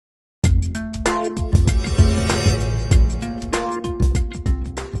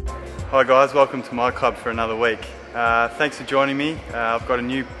Hi guys, welcome to my club for another week. Thanks for joining me. I've got a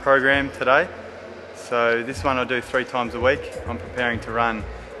new program today. So this one I do 3 times a week. I'm preparing to run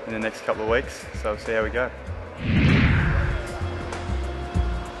in the next couple of weeks, so we'll see how we go.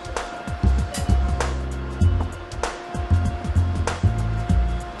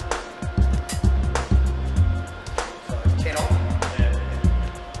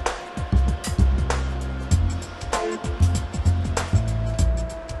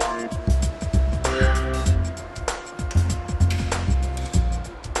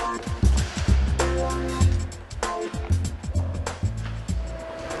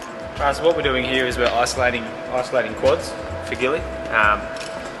 So what we're doing here is we're isolating quads for Gilly.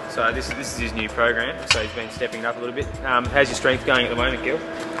 So this is his new program, so he's been stepping it up a little bit. How's your strength going at the moment, Gil?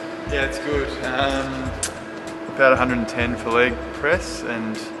 Yeah, it's good. About 110 for leg press,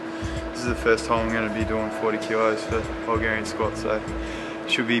 and this is the first time I'm going to be doing 40 kilos for Bulgarian squat, so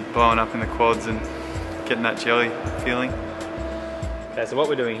should be blowing up in the quads and getting that jelly feeling. Okay, so what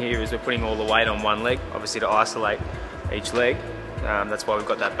we're doing here is we're putting all the weight on one leg, obviously to isolate each leg. That's why we've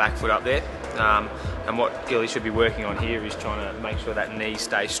got that back foot up there. And what Gilly should be working on here is trying to make sure that knee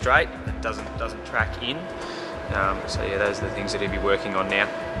stays straight and doesn't track in. So yeah, those are the things that he'll be working on now.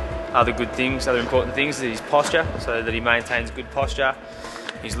 Other important things is his posture, so that he maintains good posture.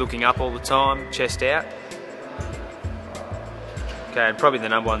 He's looking up all the time, chest out. Okay, and probably the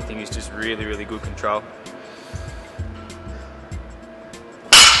number one thing is just really good control.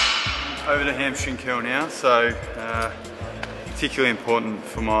 Over to hamstring curl now, so particularly important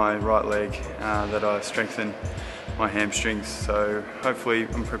for my right leg that I strengthen my hamstrings. So hopefully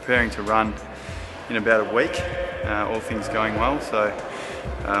I'm preparing to run in about a week, all things going well, so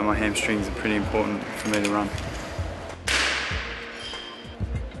my hamstrings are pretty important for me to run.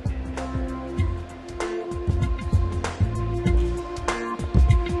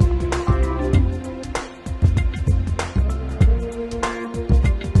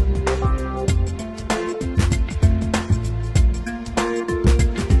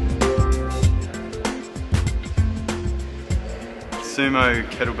 Sumo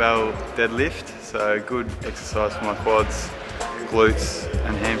kettlebell deadlift, so good exercise for my quads, glutes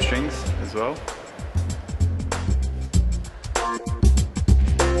and hamstrings as well.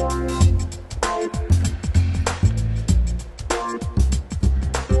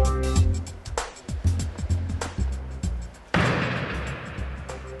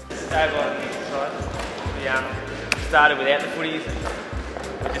 Stabilising exercise. We started without the footies.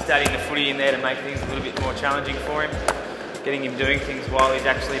 We're just adding the footy in there to make things a little bit more challenging for him. Getting him doing things while he's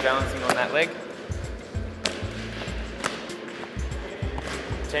actually balancing on that leg.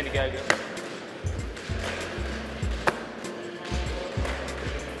 10 to go, Gil.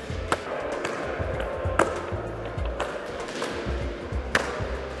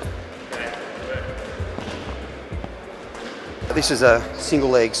 This is a single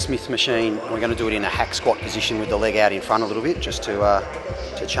leg Smith machine. We're going to do it in a hack squat position with the leg out in front a little bit, just to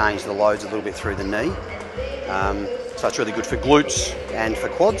change the loads a little bit through the knee. So it's really good for glutes and for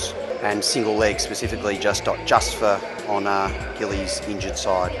quads, and single leg specifically just for on Gilly's injured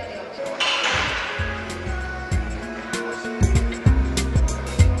side.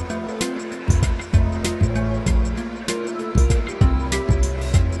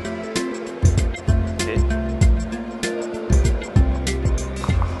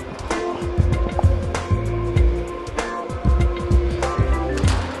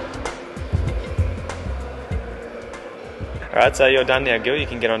 Alright, so you're done now, Gil. You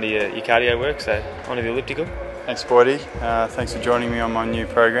can get onto your cardio work, so onto the elliptical. Thanks, Boydie. Thanks for joining me on my new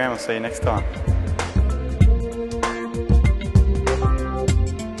program. I'll see you next time.